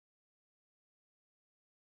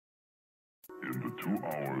In the 2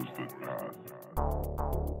 hours that passed,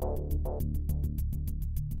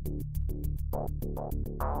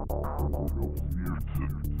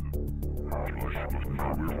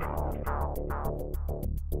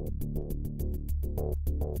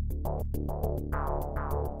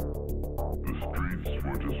 the streets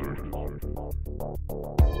were deserted.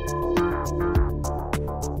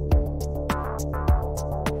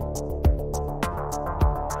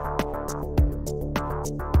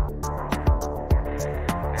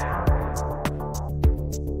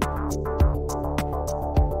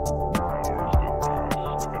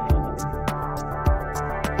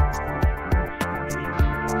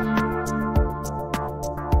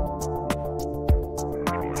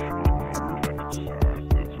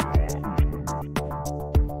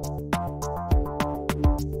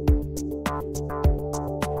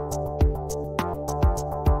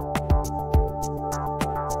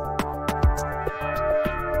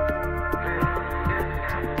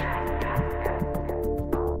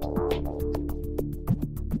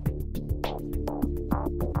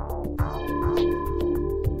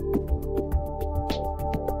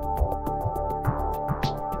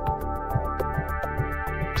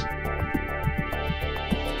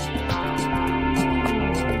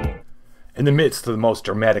 In the midst of the most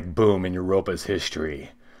dramatic boom in Europa's history,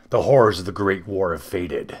 the horrors of the Great War have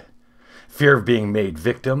faded. Fear of being made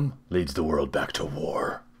victim leads the world back to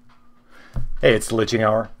war. Hey, it's the Liching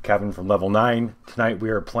Hour, Kevin from Level 9. Tonight we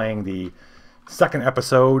are playing the second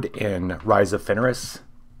episode in Rise of Fenris,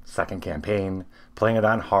 second campaign, playing it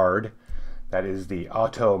on hard. That is the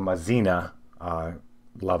Automaszyna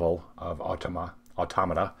level of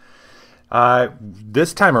Automata.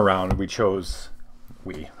 This time around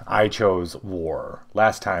I chose War.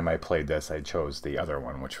 Last time I played this, I chose the other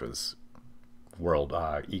one, which was World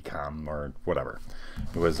Ecom or whatever.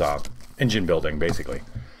 It was engine building, basically.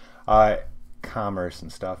 Commerce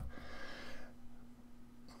and stuff.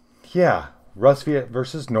 Yeah, Rusviet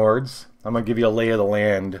versus Nords. I'm going to give you a lay of the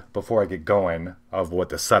land before I get going of what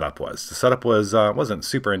the setup was. The setup was wasn't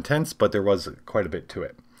super intense, but there was quite a bit to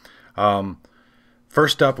it.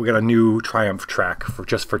 First up, we got a new Triumph track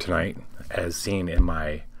just for tonight, as seen in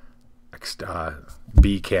my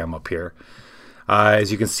B cam up here. As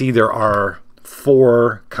you can see, there are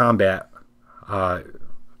 4 combat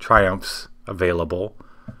Triumphs available.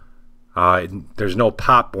 There's no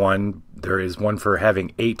pop one. There is one for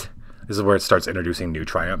having 8. This is where it starts introducing new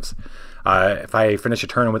Triumphs. If I finish a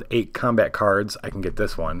turn with 8 combat cards, I can get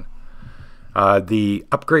this one. The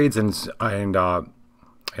upgrades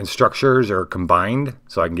and structures are combined,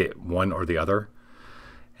 so I can get one or the other.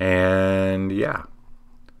 And yeah,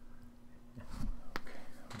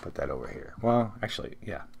 put that over here. Well, actually,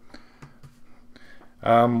 yeah.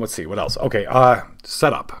 Let's see what else. Okay,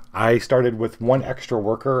 setup. I started with 1 extra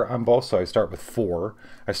worker on both, so I start with 4.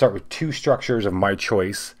 I start with 2 structures of my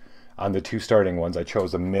choice on the 2 starting ones. I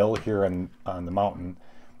chose a mill here on the mountain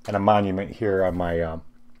and a monument here on my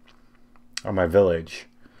village.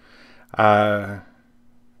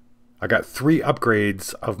 I got 3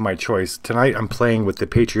 upgrades of my choice. Tonight I'm playing with the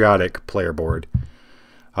Patriotic player board.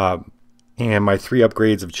 And my 3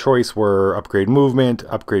 upgrades of choice were upgrade movement,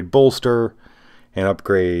 upgrade bolster, and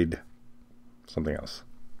upgrade something else.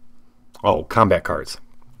 Oh, combat cards.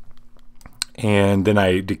 And then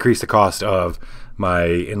I decreased the cost of my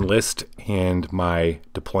enlist and my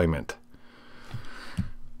deployment,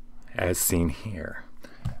 as seen here.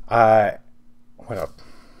 What up?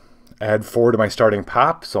 Add 4 to my starting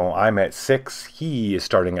pop, so I'm at 6. He is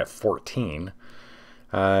starting at 14.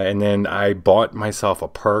 And then I bought myself a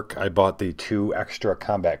perk. I bought the 2 extra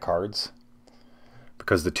combat cards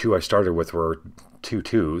because the 2 I started with were 2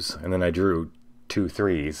 2s, and then I drew 2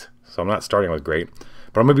 3s. So I'm not starting with great,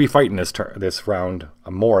 but I'm going to be fighting this round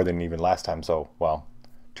more than even last time. So, well,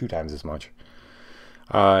 2 times as much.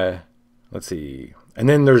 Let's see. And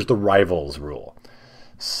then there's the rivals rule.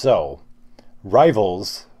 So,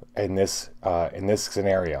 rivals in this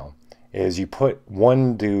scenario is you put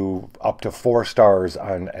 1 to up to 4 stars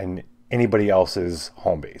on anybody else's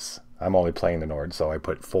home base. I'm only playing the Nord, so I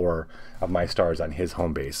put 4 of my stars on his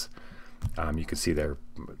home base. You can see there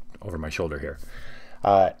over my shoulder here.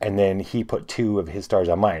 And then he put 2 of his stars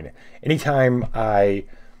on mine. Anytime I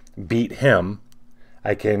beat him,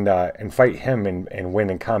 I can and fight him and win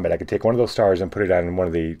in combat. I could take 1 of those stars and put it on one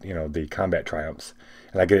of the the combat triumphs,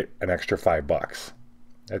 and I get an extra $5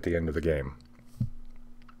 at the end of the game.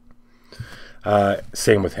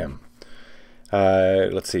 Same with him.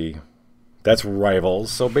 Let's see. That's rivals.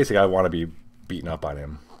 So basically I want to be beating up on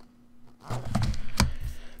him.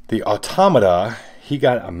 The Automata, he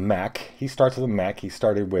got a mech. He starts with a mech. He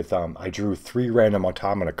started with, I drew 3 random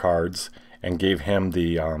Automata cards and gave him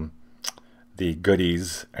the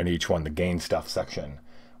goodies in each one, the gain stuff section,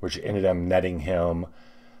 which ended up netting him.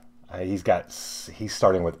 He's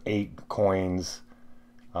starting with 8 coins,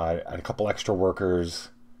 a couple extra workers,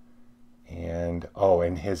 and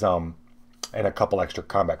his and a couple extra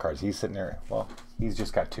combat cards. He's sitting there. Well, he's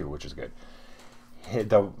just got 2, which is good.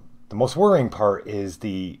 The most worrying part is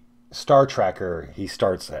the star tracker. He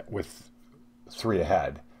starts with 3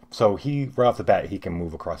 ahead, so right off the bat he can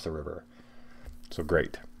move across the river. So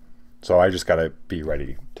great. So I just gotta be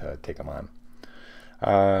ready to take him on.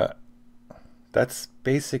 That's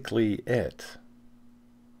basically it.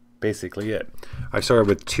 I started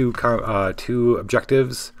with 2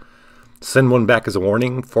 objectives. Send one back as a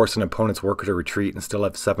warning. Force an opponent's worker to retreat and still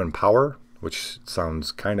have 7 power, which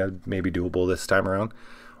sounds kind of maybe doable this time around.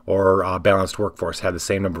 Or balanced workforce. Have the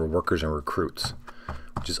same number of workers and recruits,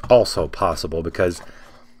 which is also possible because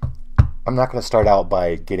I'm not going to start out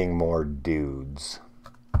by getting more dudes.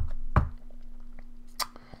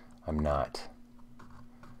 I'm not.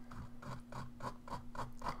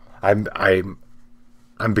 I'm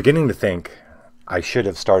beginning to think I should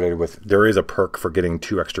have started with, there is a perk for getting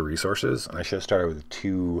 2 extra resources, and I should have started with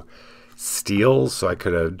 2 steals so I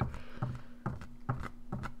could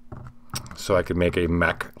make a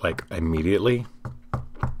mech like immediately.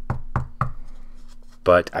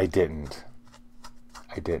 But I didn't.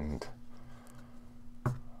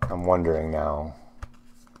 I'm wondering now.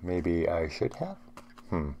 Maybe I should have?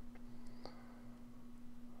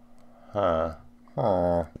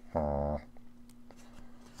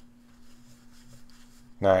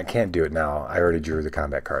 No, I can't do it now. I already drew the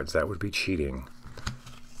combat cards. That would be cheating.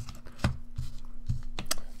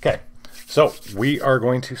 Okay, so we are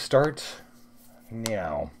going to start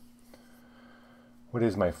now. What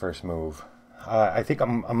is my first move? I think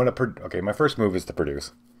I'm going to... Okay, my first move is to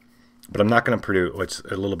produce. But I'm not going to produce... It's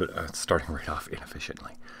a little bit starting right off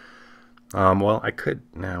inefficiently. Well, I could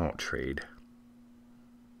now trade.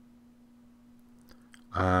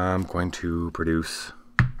 I'm going to produce...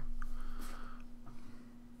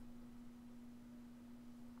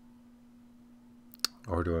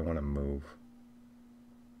 Or do I want to move?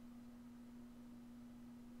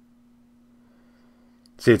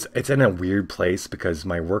 See, it's in a weird place because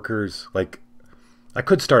my workers, like, I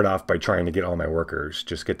could start off by trying to get all my workers,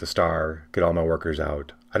 just get the star, get all my workers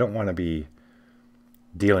out. I don't want to be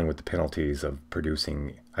dealing with the penalties of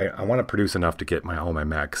producing. I want to produce enough to get all my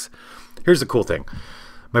mechs. Here's the cool thing.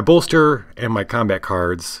 My bolster and my combat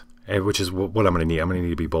cards, which is what I'm going to need. I'm going to need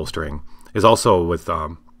to be bolstering, is also with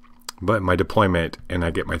but my deployment, and I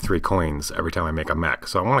get my 3 coins every time I make a mech.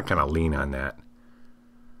 So I want to kind of lean on that.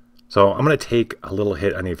 So I'm going to take a little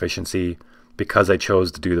hit on the efficiency because I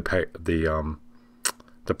chose to do the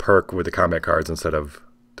perk with the combat cards instead of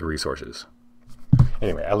the resources.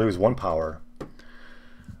 Anyway, I lose 1 power.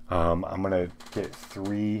 I'm going to get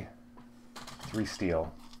 3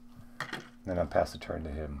 steel. Then I'll pass the turn to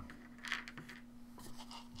him.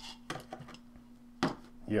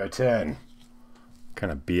 Your turn.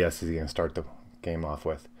 Kind of BS is he going to start the game off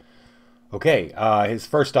with? Okay, his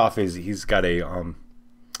first off is he's got a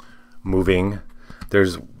moving.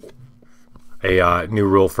 There's a new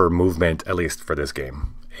rule for movement, at least for this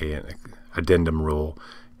game, an addendum rule.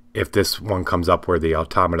 If this one comes up where the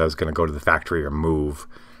automata is going to go to the factory or move,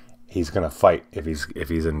 he's going to fight if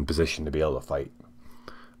he's in position to be able to fight.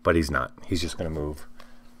 But he's not. He's just going to move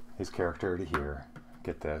his character to here.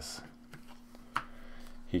 Get this.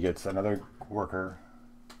 He gets another worker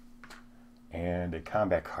and a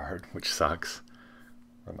combat card, which sucks.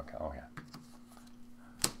 Oh yeah.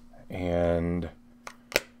 And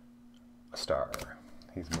a star.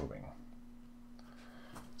 He's moving.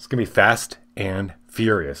 It's gonna be fast and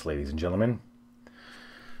furious, ladies and gentlemen.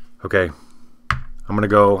 Okay, I'm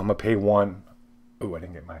gonna pay 1. Oh, I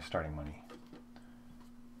didn't get my starting money.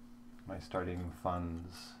 My starting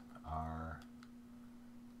funds are...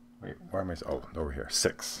 Wait, where am I? Oh, over here.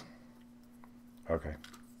 6. Okay.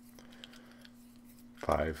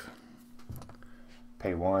 5.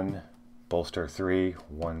 Pay 1. Bolster 3.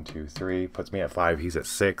 1, 2, 3. Puts me at 5. He's at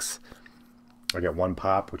 6. I get 1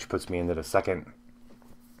 pop, which puts me into the second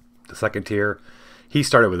tier. He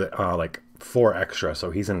started with like 4 extra,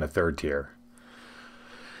 so he's in the 3rd tier.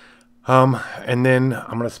 And then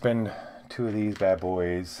I'm gonna spend 2 of these bad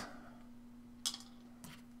boys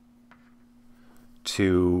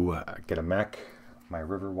to get a mech, my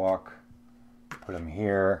river walk, put him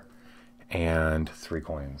here, and 3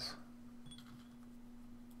 coins.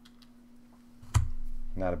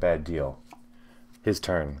 Not a bad deal. His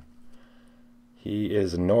turn. He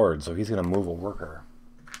is a Nord, so he's going to move a worker.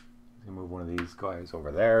 He's going to move one of these guys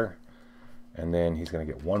over there, And then he's going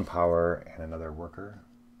to get 1 power and another worker.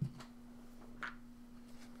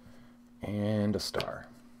 And a star.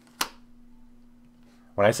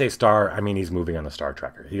 When I say star, I mean he's moving on a star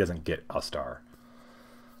tracker. He doesn't get a star.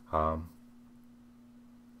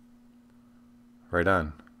 Right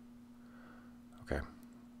on. Okay.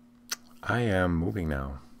 I am moving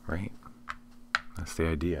now, right? That's the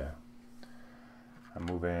idea. I'm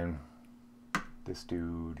moving this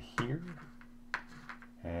dude here.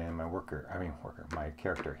 And my my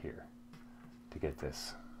character here. To get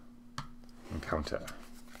this encounter.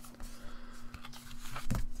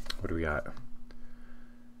 What do we got?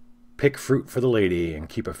 Pick fruit for the lady and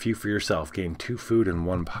keep a few for yourself. Gain 2 food and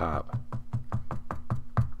 1 pop.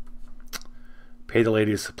 Pay the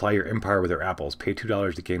lady to supply your empire with her apples. Pay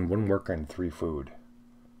 $2 to gain 1 worker and 3 food.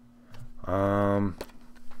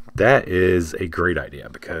 That is a great idea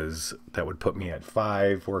because that would put me at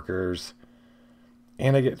 5 workers.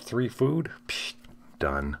 And I get 3 food. Psh,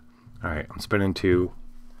 done. Alright, I'm spending 2.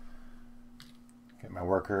 Get my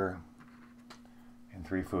worker and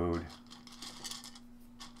 3 food.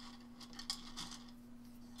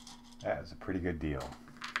 That is a pretty good deal.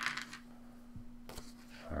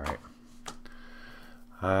 Alright.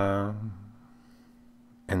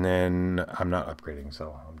 And then I'm not upgrading,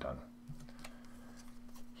 so I'm done.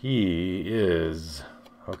 He is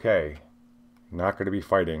okay. Not going to be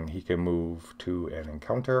fighting. He can move to an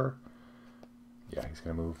encounter. Yeah, he's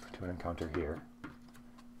going to move to an encounter here.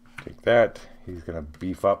 Take that. He's going to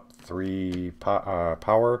beef up 3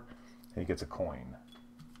 power, and he gets a coin.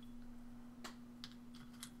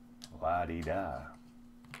 La-di-da.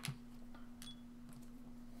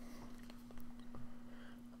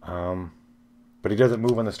 But he doesn't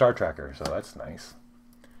move on the star tracker, so that's nice.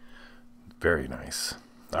 Very nice.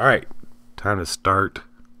 All right, time to start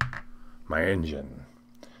my engine.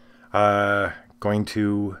 Going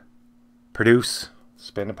to produce,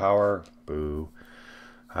 spin a power, boo.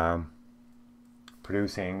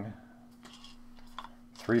 Producing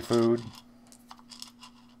 3 food,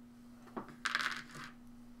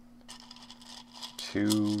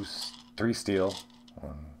 3 steel.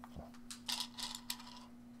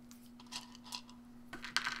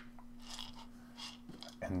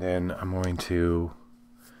 And then I'm going to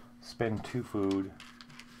spend 2 food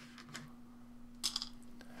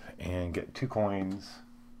and get 2 coins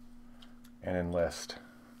and enlist.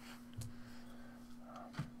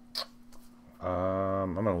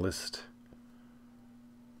 I'm gonna enlist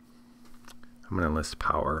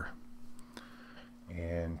power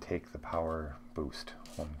and take the power boost.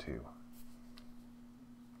 1, 2.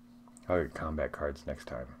 I'll get combat cards next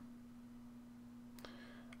time.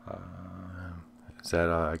 Is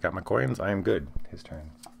that I got my coins? I am good. His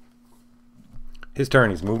turn. His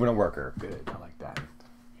turn. He's moving a worker. Good. I like that.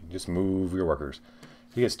 You just move your workers.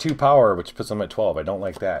 He gets 2 power, which puts him at 12. I don't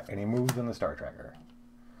like that. And he moves in the star tracker.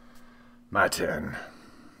 My turn.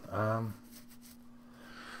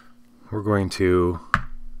 We're going to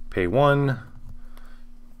pay 1.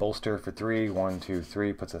 Bolster for 3. 1, 2,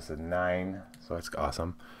 3 puts us at 9. So that's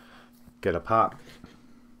awesome. Get a pop.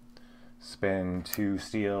 Spend 2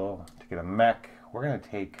 steel to get a mech. I'm gonna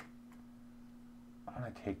take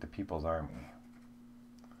the People's Army.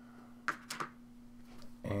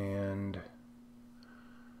 And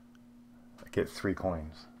I get 3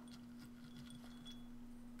 coins.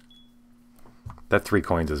 That 3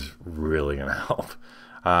 coins is really gonna help.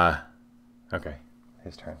 Okay,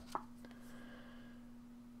 his turn.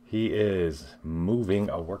 He is moving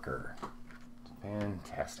a worker.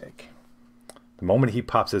 Fantastic. The moment he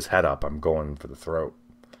pops his head up, I'm going for the throat.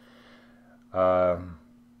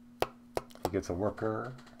 He gets a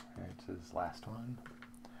worker. It's his last one.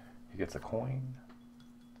 He gets a coin.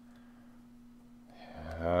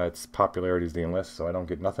 Its popularity is the enlist, so I don't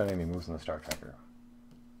get nothing, and he moves in the star tracker.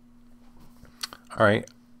 All right.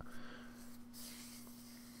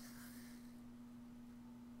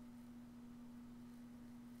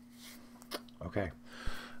 Okay.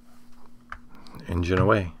 Engine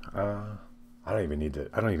away. I don't even need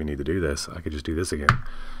to do this. I could just do this again.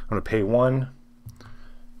 I'm gonna pay 1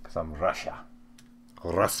 because I'm Russia.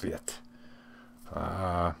 Rusviet.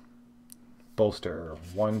 Bolster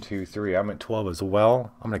 1, 2, 3. I'm at 12 as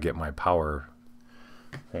well. I'm gonna get my power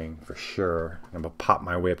thing for sure. I'm gonna pop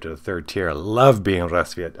my way up to the 3rd tier. I love being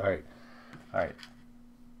Rusviet. All right.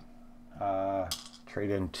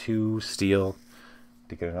 Trade in 2 steel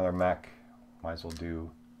to get another mech. Might as well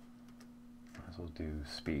do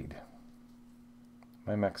speed.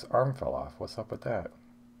 My mech's arm fell off. What's up with that?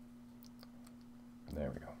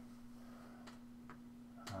 There we go.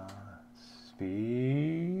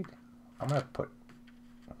 Speed. I'm gonna put.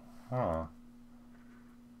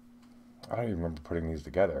 I don't even remember putting these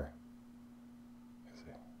together.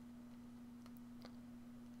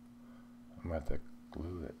 I'm going to have to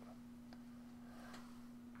glue it.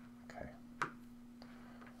 Okay.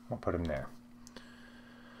 I'll put them there.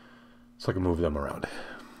 So I can move them around.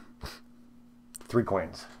 3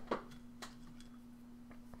 coins.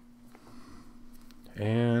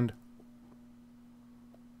 And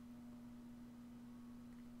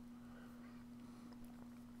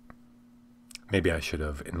maybe I should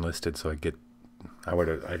have enlisted so I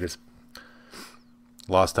just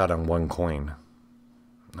lost out on 1 coin.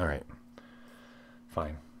 All right.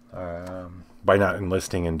 Fine. By not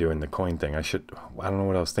enlisting and doing the coin thing, I don't know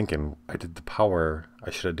what I was thinking. I did the power.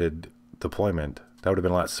 I should have did deployment. That would have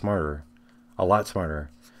been a lot smarter. A lot smarter.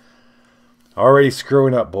 Already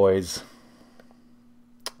screwing up, boys.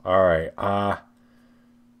 All right.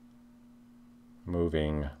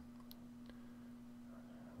 Moving.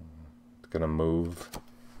 It's gonna move.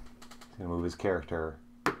 He's gonna move his character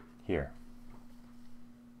here.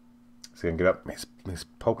 He's gonna get up. He's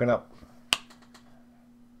poking up.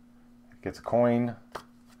 Gets a coin.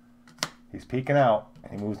 He's peeking out.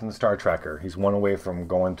 And he moves in the star tracker. He's 1 away from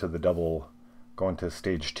going to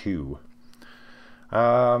stage 2.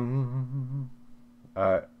 I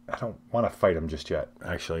don't want to fight him just yet,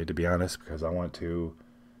 actually, to be honest, because I want to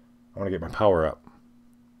get my power up.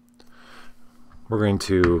 We're going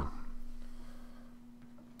to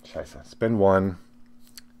spend 1,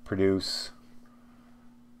 produce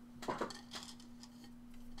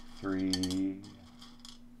 3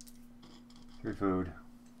 food,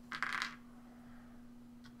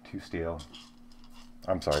 2 steel.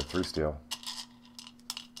 I'm sorry, 3 steel.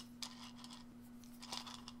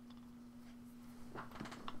 I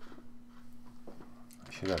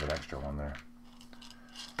should have an extra one there.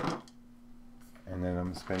 And then I'm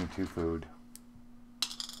going to spend 2 food.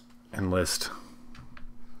 Enlist.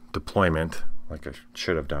 Deployment, like I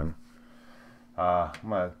should have done. I'm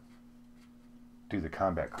going to do the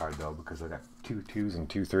combat card though, because I got 2 2s and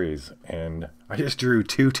 2 3s, and I just drew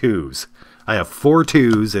 2 2s. I have 4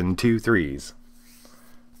 2s and 2 3s.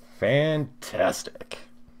 Fantastic.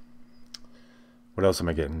 What else am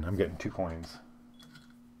I getting? I'm getting 2 coins.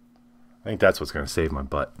 I think that's what's going to save my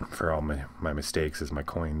butt for all my mistakes is my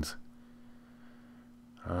coins.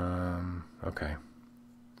 Okay.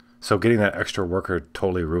 So getting that extra worker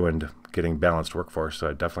totally ruined getting balanced workforce, so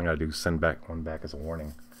I definitely got to send one back as a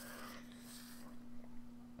warning.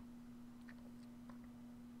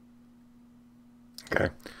 Okay,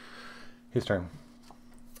 his turn.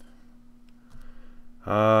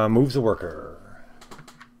 Moves a worker.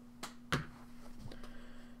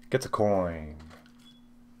 Gets a coin.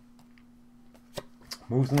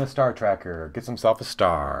 Moves in the star tracker. Gets himself a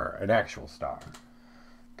star. An actual star.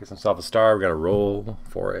 Gets himself a star. We got to roll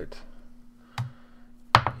for it.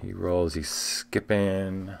 He rolls. He's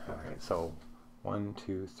skipping. Alright, so 1,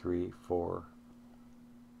 2, 3, 4,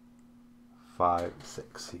 5,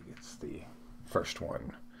 6. He gets the first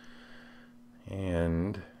one.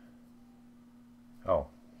 And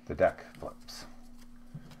the deck flips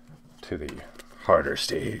to the harder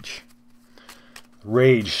stage.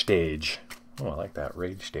 Rage stage. Oh, I like that.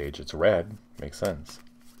 Rage stage. It's red. Makes sense.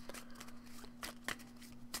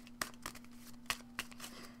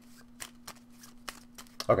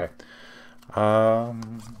 Okay. The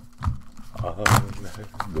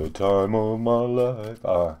time of my life.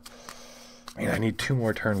 Man, I need 2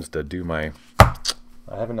 more turns to do my...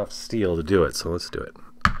 I have enough steel to do it, so let's do it.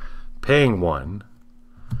 Paying 1.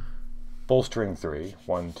 Bolstering 3.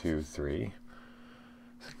 1, 2, 3.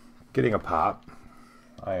 Getting a pop.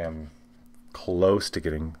 I am close to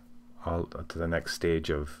getting to the next stage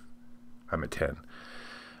of... I'm at 10.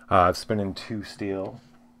 I've spending 2 steel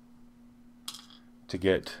to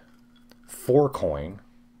get 4 coin.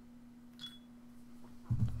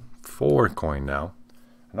 4 coin now.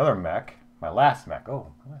 Another mech. My last mech.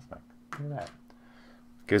 Oh, my last mech. Look at that.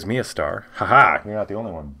 Gives me a star. Haha! You're not the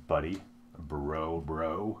only one, buddy. Bro.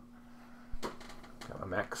 Got my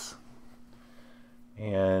mechs.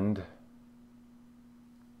 And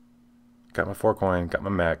got my 4 coin. Got my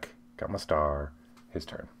mech. Got my star. His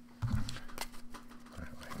turn.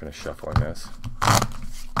 Alright, I'm going to shuffle on this.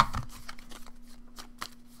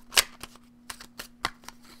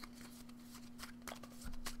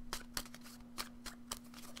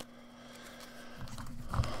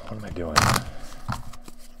 What am I doing?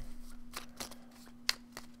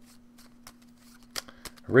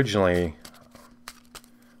 Originally,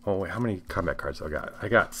 oh wait, how many combat cards do I got? I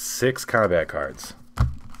got 6 combat cards.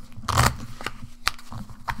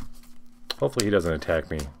 Hopefully he doesn't attack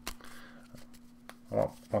me. I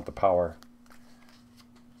want the power.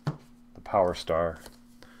 The power star.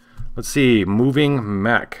 Let's see. Moving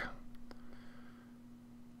mech.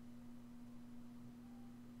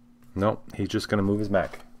 Nope. He's just going to move his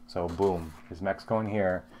mech. So boom. His mech's going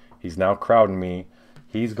here. He's now crowding me.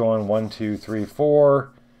 He's going 1, 2, 3,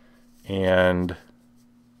 4. And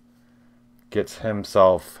gets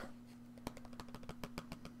himself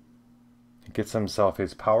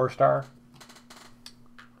his power star.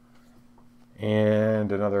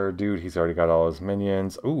 And another dude, he's already got all his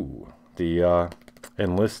minions. Ooh, the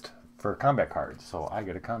enlist for combat cards. So I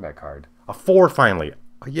get a combat card. A 4 finally.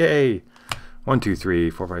 Yay. 1, 2, 3,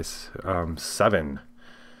 4, 5, 7.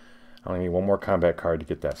 I only need one more combat card to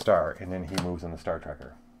get that star. And then he moves in the star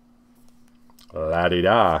tracker.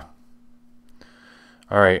 La-di-da.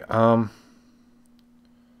 Alright,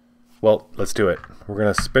 well, let's do it. We're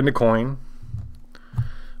going to spend a coin.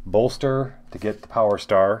 Bolster to get the power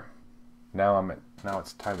star. Now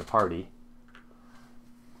it's time to party.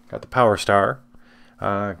 Got the power star.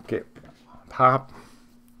 Get pop.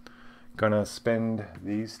 Gonna spend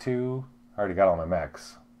these 2. I already got all my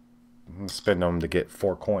mechs. I'm gonna spend them to get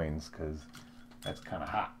 4 coins because that's kind of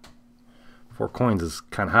hot. 4 coins is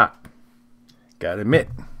kind of hot. Gotta admit,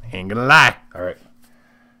 ain't gonna lie. All right,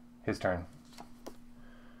 his turn.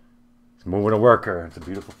 He's moving a worker. It's a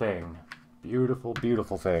beautiful thing. Beautiful,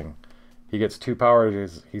 beautiful thing. He gets 2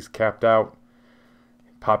 powers. He's capped out.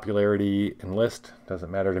 Popularity enlist.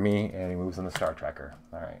 Doesn't matter to me. And he moves in the star tracker.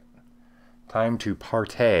 All right. Time to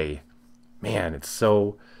partay. Man, it's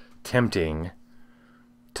so tempting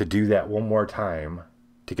to do that one more time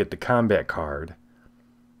to get the combat card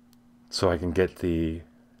so I can get the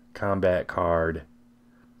combat card.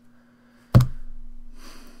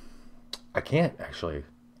 I can't, actually.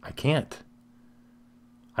 I can't.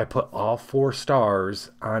 I put all 4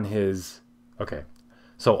 stars on his... Okay.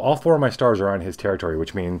 So all 4 of my stars are on his territory,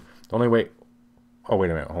 which means the only way... Oh, wait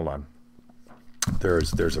a minute. Hold on.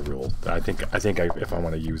 There's a rule. I think if I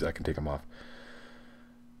want to use, I can take them off.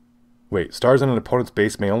 Wait. Stars on an opponent's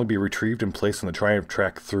base may only be retrieved and placed on the triumph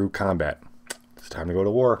track through combat. It's time to go to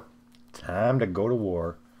war. Time to go to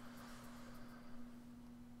war.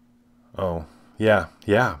 Oh, yeah,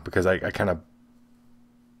 because I kind of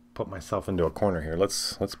put myself into a corner here.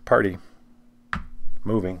 Let's party.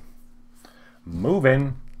 Moving.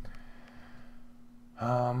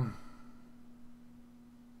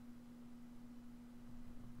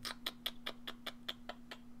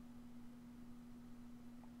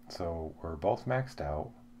 So we're both maxed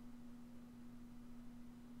out.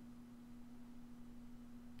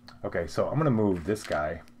 Okay, so I'm gonna move this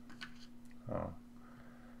guy. Oh.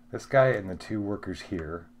 This guy and the 2 workers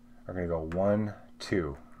here are going to go 1,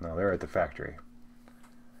 2. Now they're at the factory.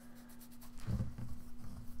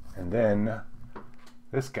 And then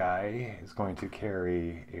this guy is going to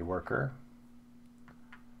carry a worker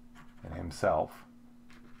and himself.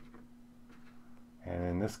 And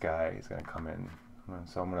then this guy is going to come in.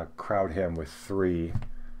 So I'm going to crowd him with 3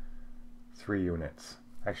 units.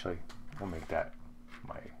 Actually, we'll make that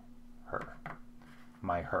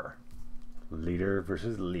her. Leader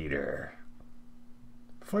versus leader.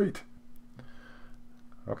 Fight.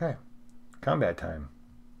 Okay. Combat time.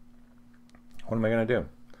 What am I going to do?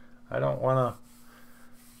 I don't want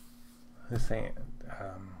to... This ain't...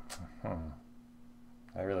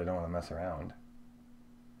 I really don't want to mess around.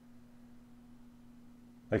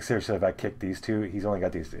 Like, seriously, if I kick these 2, he's only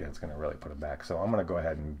got these 2. It's going to really put him back. So I'm going to go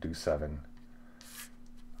ahead and do 7. I'm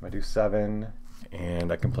going to do 7,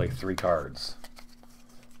 and I can play 3 cards.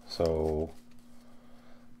 So...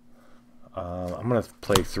 I'm going to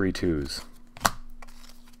play 3 2s.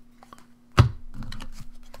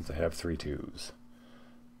 Since I have 3 2s.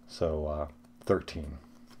 So, 13.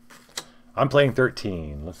 I'm playing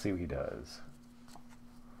 13. Let's see what he does.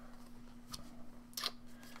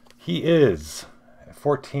 He is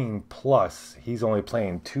 14 plus. He's only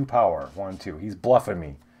playing 2 power. 1, 2. He's bluffing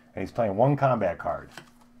me. And he's playing 1 combat card.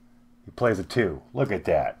 He plays a 2. Look at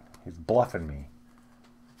that. He's bluffing me.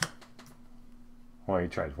 Well, he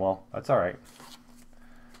tried. Well, that's all right.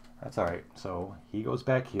 That's all right. So he goes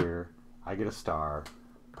back here. I get a star.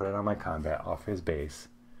 Put it on my combat off his base.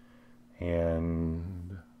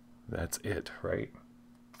 And that's it, right?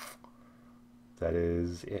 That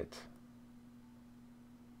is it.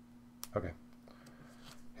 Okay.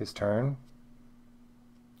 His turn.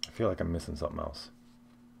 I feel like I'm missing something else.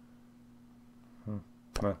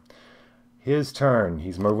 His turn.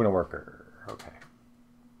 He's moving a worker. Okay.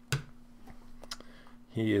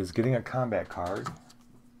 He is getting a combat card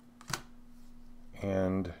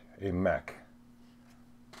and a mech.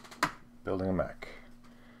 Building a mech.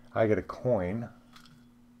 I get a coin.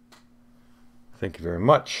 Thank you very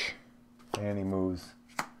much. And he moves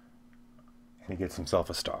And he gets himself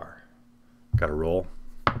a star. Got to roll.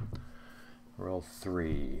 Roll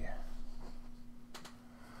 3.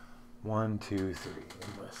 1, 2, 3.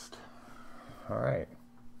 Enlist. All right.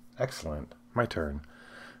 Excellent. My turn.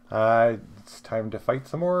 It's time to fight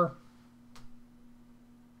some more.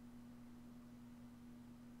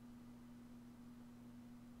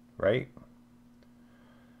 Right?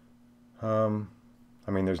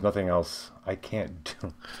 I mean, there's nothing else I can't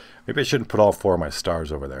do. Maybe I shouldn't put all 4 of my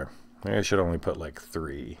stars over there. Maybe I should only put like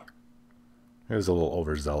 3. It was a little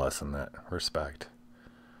overzealous in that respect.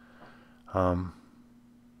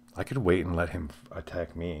 I could wait and let him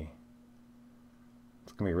attack me.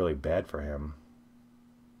 It's going to be really bad for him.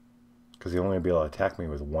 Because he'll only be able to attack me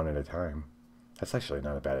with 1 at a time. That's actually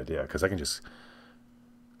not a bad idea. Because I can just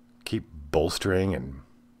keep bolstering and...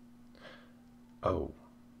 Oh.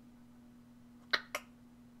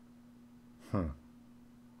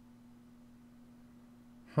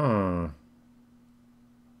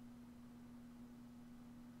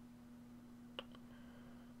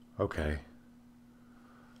 Okay.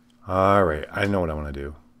 Alright, I know what I want to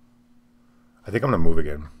do. I think I'm going to move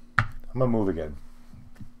again.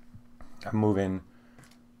 I'm moving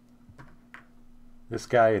this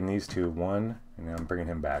guy and these 2, 1, and I'm bringing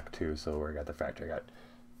him back 2, so where I got the factory. I got...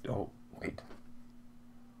 Oh, wait.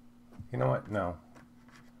 You know what? No.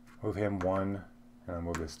 Move him 1, and I'll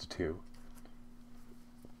move this to 2.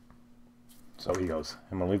 So he goes.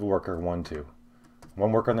 I'm going to leave a worker, 1, 2.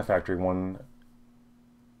 1 worker on the factory, 1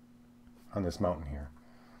 on this mountain here.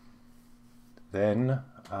 Then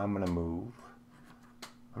I'm going to move.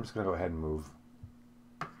 I'm just going to go ahead and move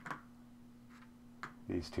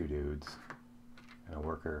these 2 dudes and a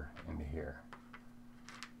worker into here.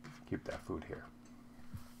 Keep that food here.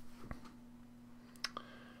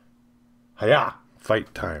 Hiya!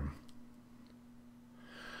 Fight time.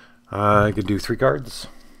 I could do 3 cards,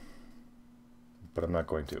 but I'm not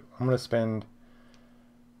going to. I'm going to spend...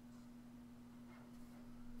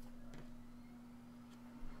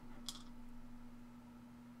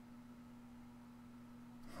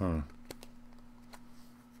 I'm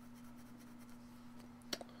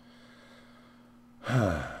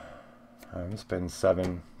going to spend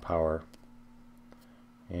 7 power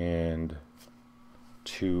and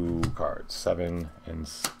 2 cards. 7 and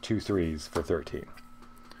 2 3s for 13.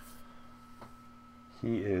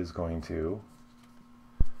 He is going to...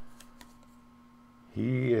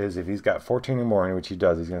 if he's got 14 or more, which he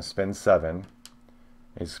does, he's going to spend 7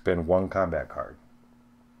 and spend 1 combat card.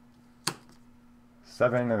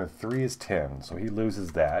 7 and a 3 is 10, so he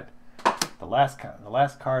loses that. The last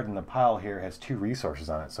card in the pile here has 2 resources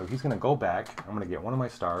on it, so he's going to go back. I'm going to get 1 of my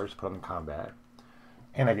stars, put on combat,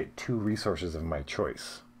 and I get 2 resources of my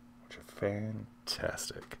choice, which are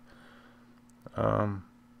fantastic.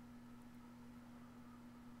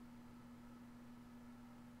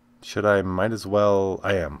 Should I? Might as well.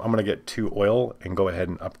 I am. I'm going to get 2 oil and go ahead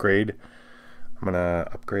and upgrade. I'm going to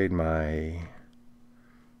upgrade my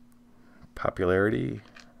popularity,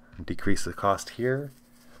 decrease the cost here.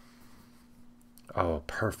 Oh,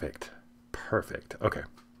 perfect. Perfect. Okay.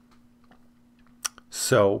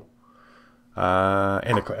 So,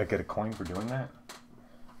 and I get a coin for doing that.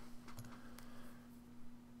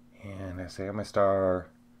 And I say, I got my star,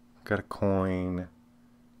 got a coin,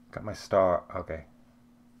 got my star. Okay.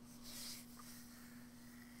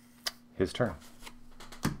 His turn.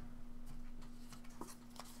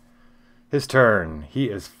 His turn. He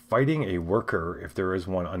is fighting a worker if there is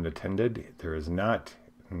one unattended. There is not,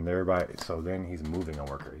 and thereby, so then he's moving a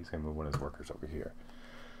worker. He's going to move 1 of his workers over here.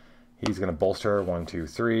 He's going to bolster 1, 2,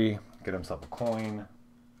 3, get himself a coin.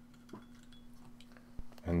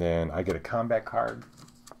 And then I get a combat card.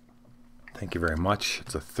 Thank you very much.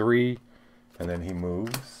 It's a 3. And then he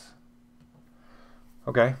moves.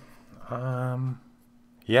 Okay.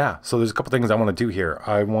 Yeah, so there's a couple things I want to do here.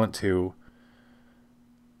 I want to...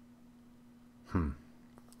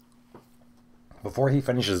 Before he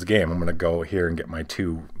finishes the game, I'm going to go here and get my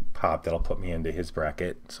 2 pop. That'll put me into his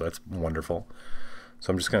bracket. So that's wonderful.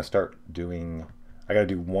 So I'm just going to start doing... I got to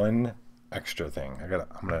do 1 extra thing. I'm going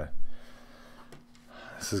to...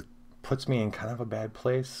 This puts me in kind of a bad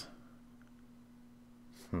place.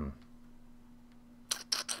 I'm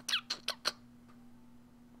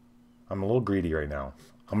a little greedy right now.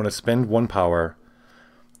 I'm going to spend 1 power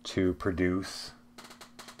to produce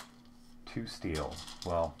 2 steel.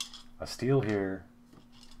 Well, a steel here,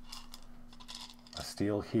 a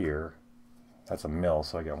steel here. That's a mill,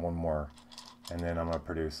 so I get 1 more. And then I'm going to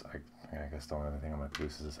produce, I guess the only other thing I'm going to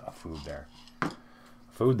produce is a food there.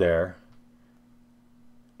 Food there.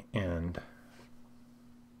 And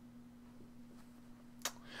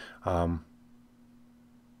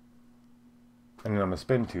And then I'm going to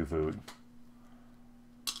spend 2 food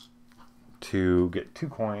to get 2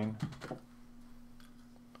 coin.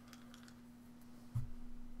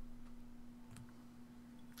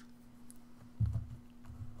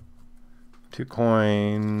 Two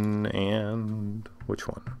coin and which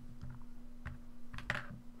one?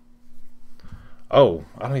 Oh,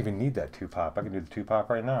 I don't even need that 2 pop. I can do the 2 pop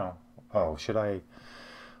right now. Oh, should I?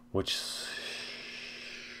 Which?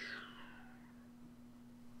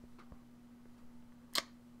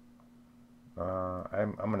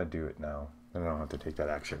 I'm gonna do it now. Then I don't have to take that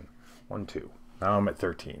action. 1, 2. Now I'm at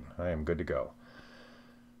 13. I am good to go.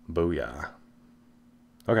 Booyah.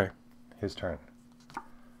 Okay, his turn.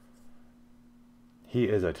 He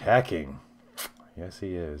is attacking. Yes,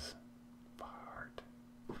 he is. Fart.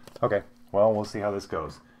 Okay, well, we'll see how this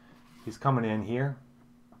goes. He's coming in here.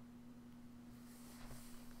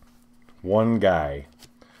 One guy.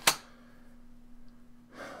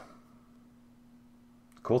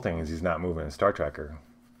 Cool thing is he's not moving a star tracker.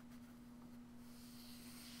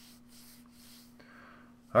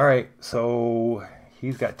 Alright, so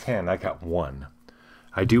he's got 10. I got 1.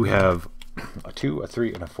 I do have a 2, a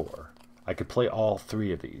 3, and a 4. I could play all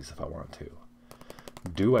 3 of these if I want to.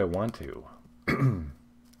 Do I want to?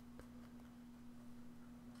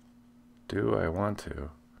 Do I want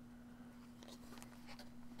to?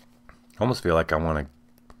 I almost feel like I want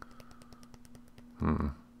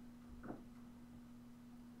to...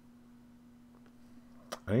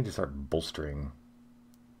 I need to start bolstering.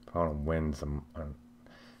 If I want to win some...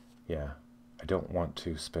 yeah, I don't want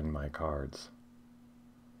to spend my cards.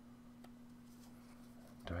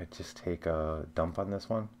 Do I just take a dump on this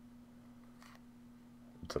one?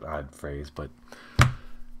 It's an odd phrase, but... I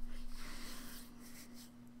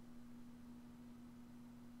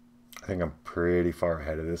think I'm pretty far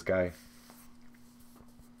ahead of this guy.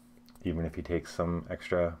 Even if he takes some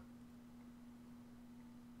extra...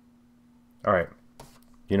 Alright.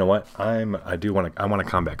 You know what? I want a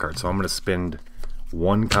combat card, so I'm going to spend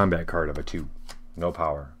 1 combat card of a 2. No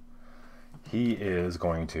power. He is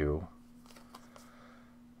going to...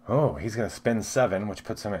 Oh, he's going to spend 7, which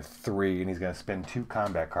puts him at 3, and he's going to spend 2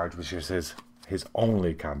 combat cards, which is his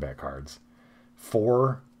only combat cards.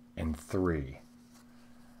 4 and 3.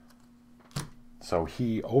 So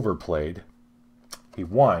he overplayed. He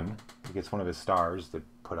won. He gets one of his stars to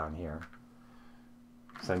put on here.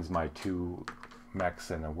 Sends my 2 mechs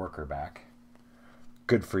and a worker back.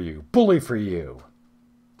 Good for you. Bully for you.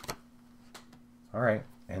 Alright.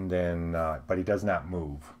 And then, but he does not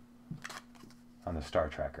move on the star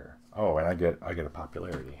tracker. Oh, and I get a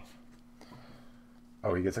popularity.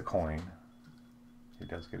 Oh, he gets a coin. He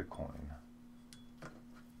does get a coin.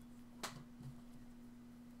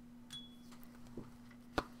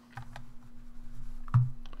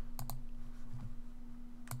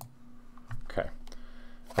 Okay.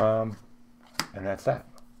 And that's that.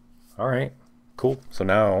 All right. Cool. So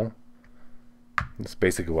now, that's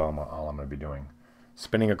basically all I'm going to be doing.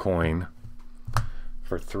 Spinning a coin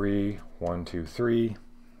for 3, 1, 2, 3.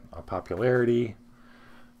 A popularity.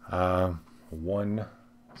 1,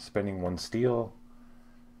 spending 1 steel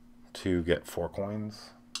to get 4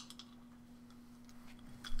 coins.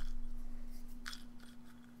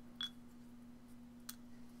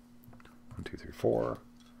 One, 2, 3, 4.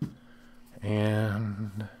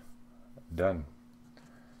 And done.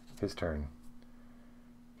 His turn.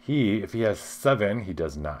 If he has 7, he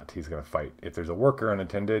does not. He's going to fight. If there's a worker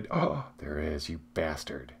unattended, oh, there is, you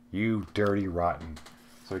bastard. You dirty, rotten.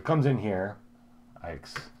 So he comes in here. I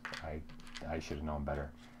should have known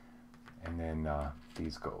better. And then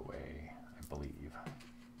these go away, I believe.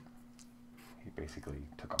 He basically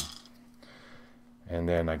took them. And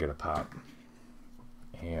then I get a pop.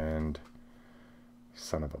 And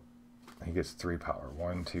son of a... He gets 3 power.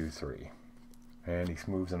 1, 2, 3. And he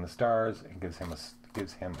moves in the stars and gives him a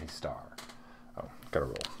star. Oh, gotta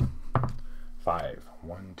roll. 5.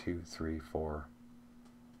 1, 2, 3, 4.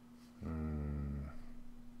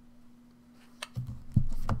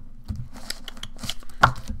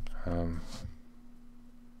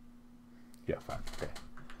 Yeah, 5. Okay.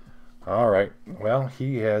 All right. Well,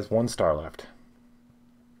 he has 1 star left.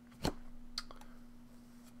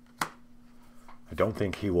 I don't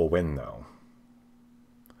think he will win, though.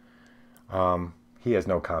 He has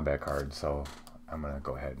no combat cards, so I'm going to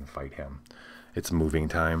go ahead and fight him. It's moving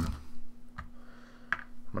time.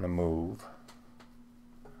 I'm going to move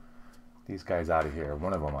these guys out of here.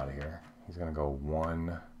 One of them out of here. He's going to go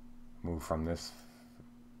 1, move from this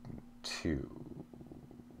 2.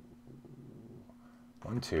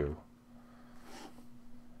 1, 2.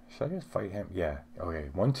 Should I just fight him? Yeah. Okay.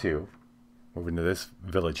 1, 2. Move into this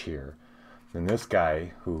village here. Then this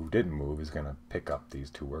guy who didn't move is going to pick up these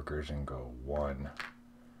 2 workers and go 1,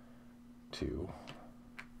 2.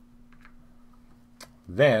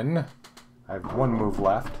 Then I have 1 move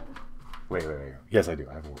left. Wait. Yes, I do.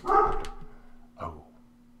 I have 1 move left. Oh.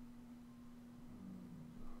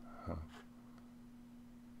 Huh.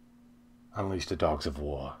 Unleash the dogs of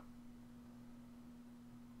war.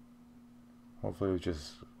 Hopefully it was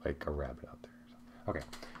just like a rabbit out there. Okay.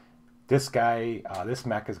 This guy, this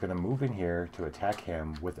mech is going to move in here to attack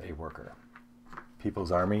him with a worker.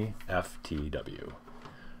 People's Army, FTW.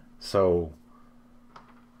 So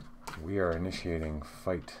we are initiating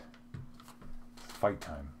fight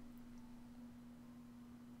time.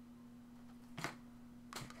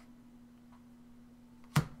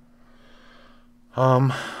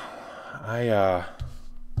 I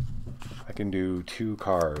can do 2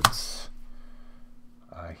 cards.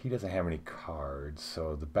 He doesn't have any cards,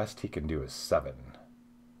 so the best he can do is 7.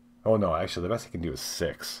 Oh no, actually the best he can do is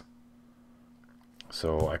 6.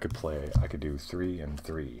 So I could do 3 and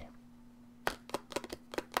 3.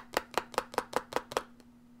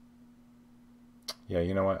 Yeah,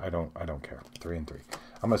 you know what? I don't care. 3 and 3.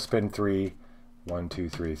 I'm gonna spend 3. 1, 2,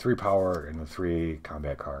 3. 3 power and a 3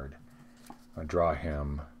 combat card. I draw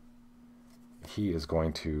him. He is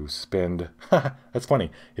going to spend. That's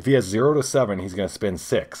funny. If he has 0 to 7, he's going to spend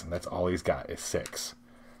 6, and that's all he's got is 6.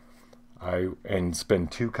 And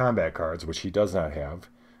spend 2 combat cards, which he does not have.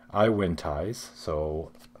 I win ties,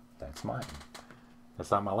 so that's mine.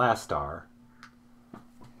 That's not my last star,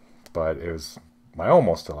 but it was my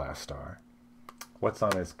almost the last star. What's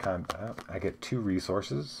on his I get 2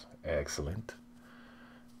 resources. Excellent.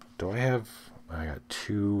 Do I have? I got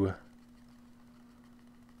 2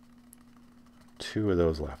 of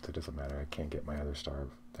those left. It doesn't matter. I can't get my other star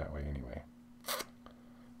that way anyway.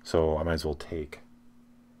 So I might as well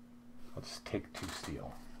I'll just take 2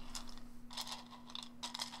 steel.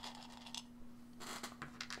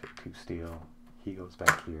 Take 2 steel. He goes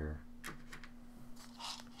back here.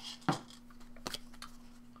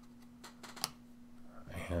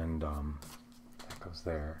 And that goes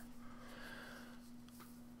there.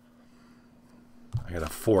 I got a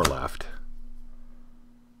 4 left.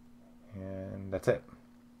 And that's it.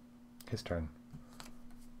 His turn.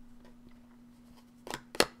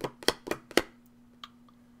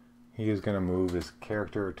 He is going to move his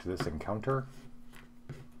character to this encounter.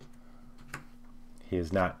 He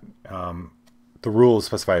is not... the rules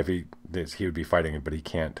specify if he would be fighting it, but he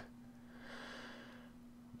can't.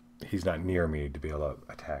 He's not near me to be able to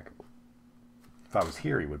attack. If I was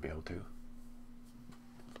here, he would be able to.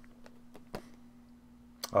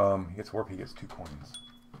 He gets warp, he gets 2 coins.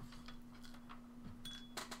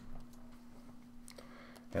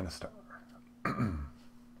 And a star.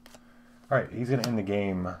 Alright, he's going to end the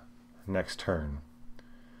game next turn.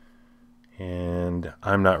 And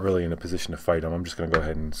I'm not really in a position to fight him. I'm just going to go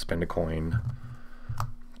ahead and spend a coin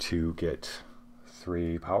to get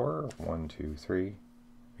 3 power. 1, 2, 3.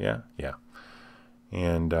 Yeah.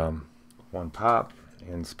 And 1 pop.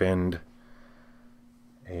 And spend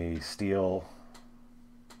a steel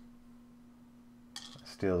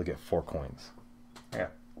to get 4 coins. Yeah,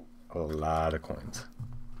 a lot of coins.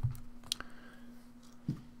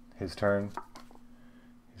 His turn.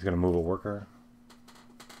 He's going to move a worker.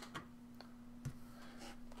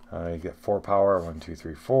 I get 4 power. 1, 2,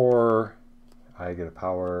 3, 4. I get a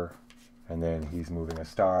power. And then he's moving a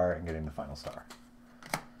star and getting the final star.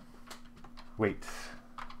 Wait.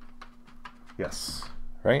 Yes.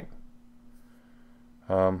 Right?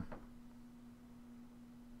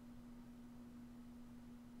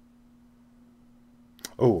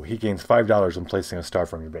 Oh, he gains $5 when placing a star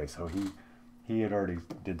from your base. So he had already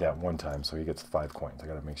did that 1 time, so he gets 5 coins. I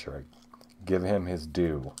gotta make sure I give him his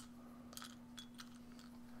due.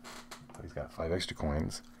 He's got 5 extra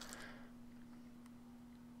coins.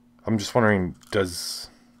 I'm just wondering,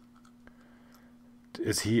 is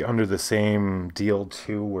he under the same deal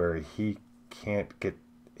too, where he can't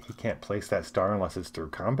place that star unless it's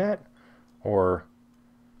through combat, or?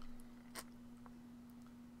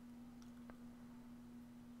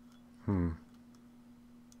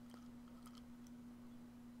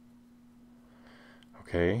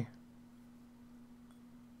 Okay.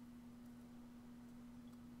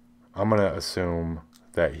 I'm going to assume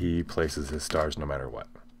that he places his stars no matter what.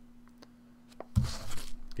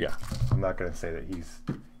 Yeah, I'm not going to say that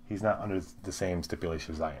he's not under the same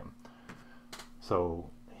stipulations I am. So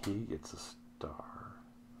he gets a star.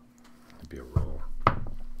 It'd be a roll.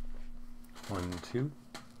 1, 2,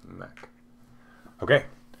 mech. Okay.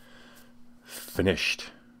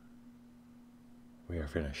 Finished. We are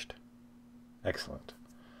finished. Excellent.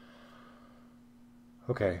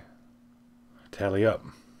 Okay. Tally up.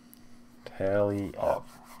 Tally up.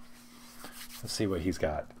 Let's see what he's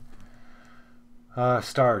got.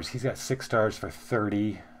 Stars. He's got 6 stars for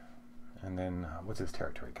 30. And then, what's his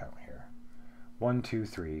territory count here? 1, 2,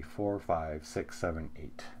 3, 4, 5, 6, 7,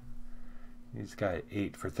 8. He's got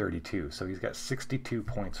 8 for 32. So he's got 62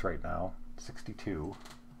 points right now. 62.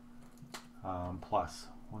 Plus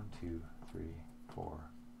 1, 2, 3, 4,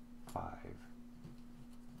 5,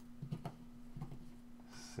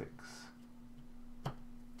 6.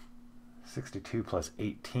 62 plus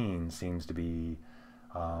 18 seems to be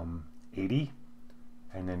 80.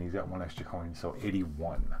 And then he's got 1 extra coin, so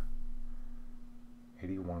 81.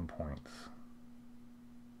 81 points.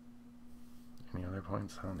 Any other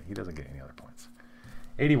points? I don't know. He doesn't get any other points.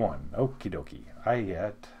 81. Okie dokie. I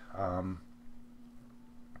get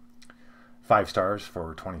 5 stars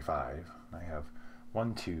for 25. I have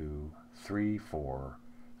 1, 2, 3, 4,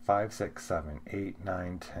 5, 6, 7, 8,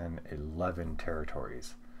 9, 10, 11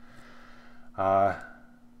 territories. 11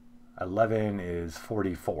 is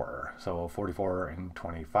 44. So 44 and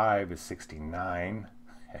 25 is 69.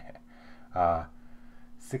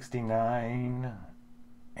 69.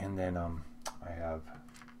 And then I have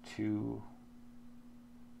two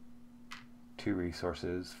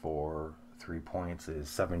resources for 3 points is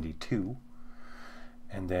 72.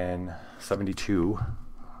 And then 72.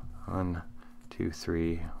 1, 2,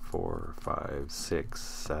 3, 4, 5, 6,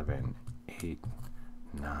 7, 8,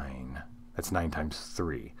 9. That's 9 times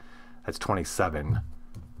 3. That's 27,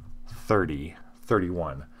 30,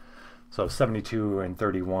 31. So 72 and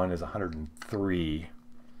 31 is 103.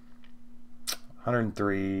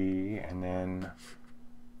 103, and then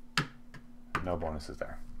no bonuses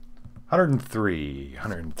there. 103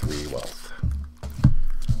 wealth.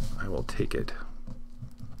 I will take it.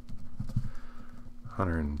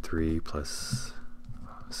 103 plus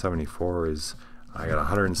 74 is, I got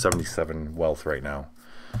 177 wealth right now.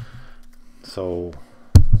 So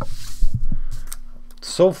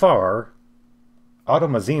far,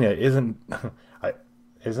 Automaszyna isn't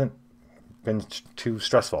been too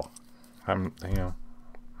stressful.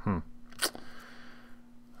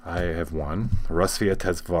 I have won. Rusviet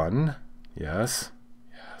has won. Yes.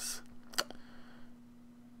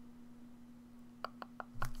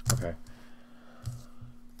 Okay.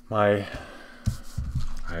 I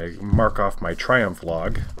mark off my triumph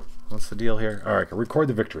log. What's the deal here? All right, record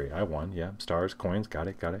the victory. I won. Yeah, stars, coins. Got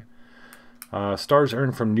it. Stars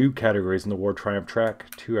earned from new categories in the war triumph track.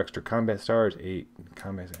 2 extra combat stars, 8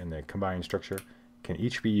 combat, and the combined structure can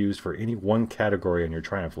each be used for any one category on your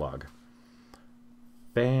triumph log.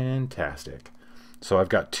 Fantastic. So I've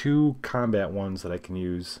got 2 combat ones that I can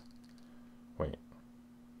use. Wait.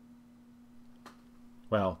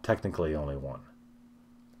 Well, technically only 1.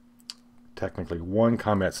 Technically 1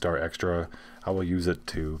 combat star extra. I will use it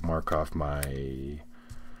to mark off my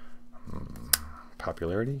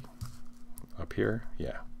popularity up here.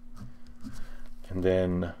 Yeah. And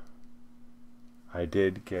then I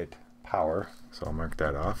did get power, so I'll mark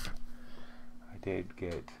that off. I did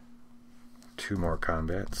get 2 more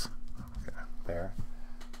combats. Okay, there.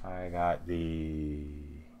 I got the,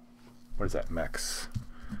 what is that, mechs?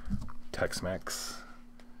 Tex-Mex.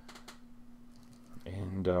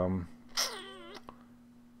 And I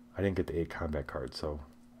didn't get the 8 combat cards, so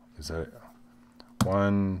is that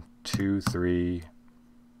 1, 2, 3,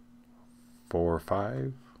 4,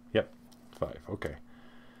 5? Yep, 5. Okay.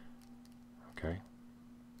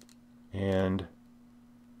 And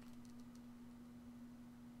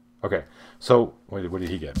okay, so what did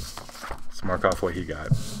he get? Let's mark off what he got.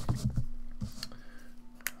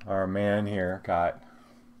 Our man here got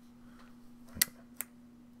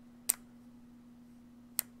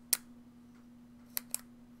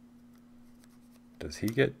does he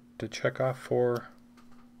get to check off for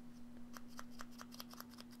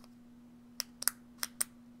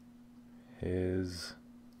his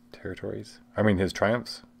territories? I mean his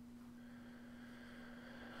triumphs?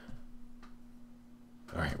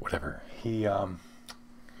 Alright, whatever. He got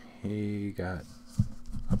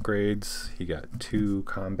upgrades. He got 2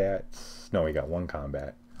 combats. No, he got 1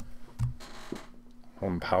 combat.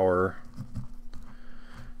 1 power.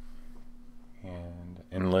 And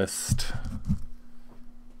enlist.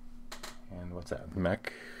 And what's that?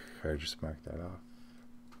 Mech. I just marked that off.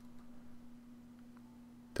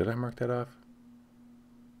 Did I mark that off?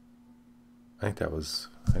 I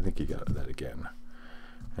think he got that again.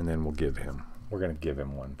 And then we're going to give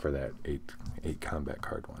him 1 for that 8 combat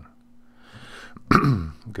card one.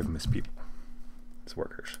 We'll give him his people, his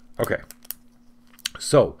workers. Okay.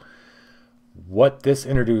 So, what this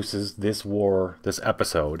introduces, this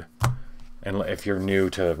episode, and if you're new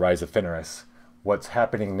to Rise of Fenris, what's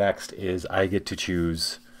happening next is I get to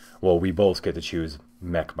choose, well, we both get to choose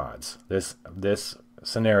mech mods. This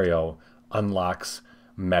scenario unlocks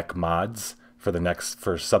mech mods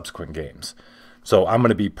for subsequent games. So I'm going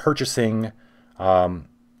to be purchasing and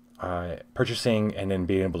then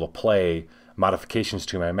being able to play modifications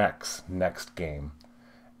to my mechs next game.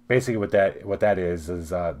 Basically, what that is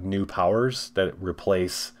new powers that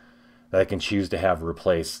I can choose to have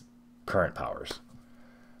replace current powers.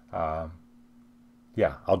 Yeah,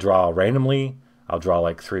 I'll draw randomly. I'll draw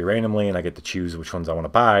like 3 randomly, and I get to choose which ones I want to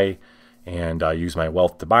buy, and use my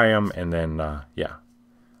wealth to buy them, and then yeah,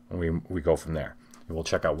 we go from there. And we'll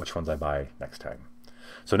check out which ones I buy next time.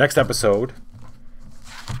 So next episode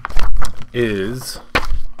is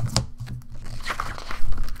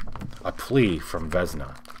a plea from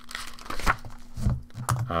Vesna.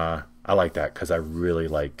 I like that because I really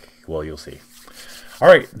like, well, you'll see. All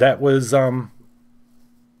right, that was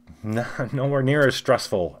nowhere near as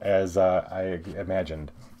stressful as I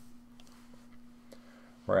imagined.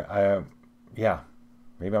 Right, yeah,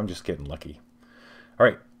 maybe I'm just getting lucky. All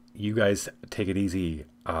right, you guys take it easy.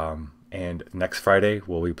 And next Friday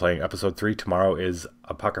we'll be playing episode 3. Tomorrow is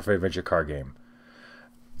Apocrypha Adventure card game.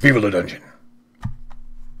 Viva la Dungeon!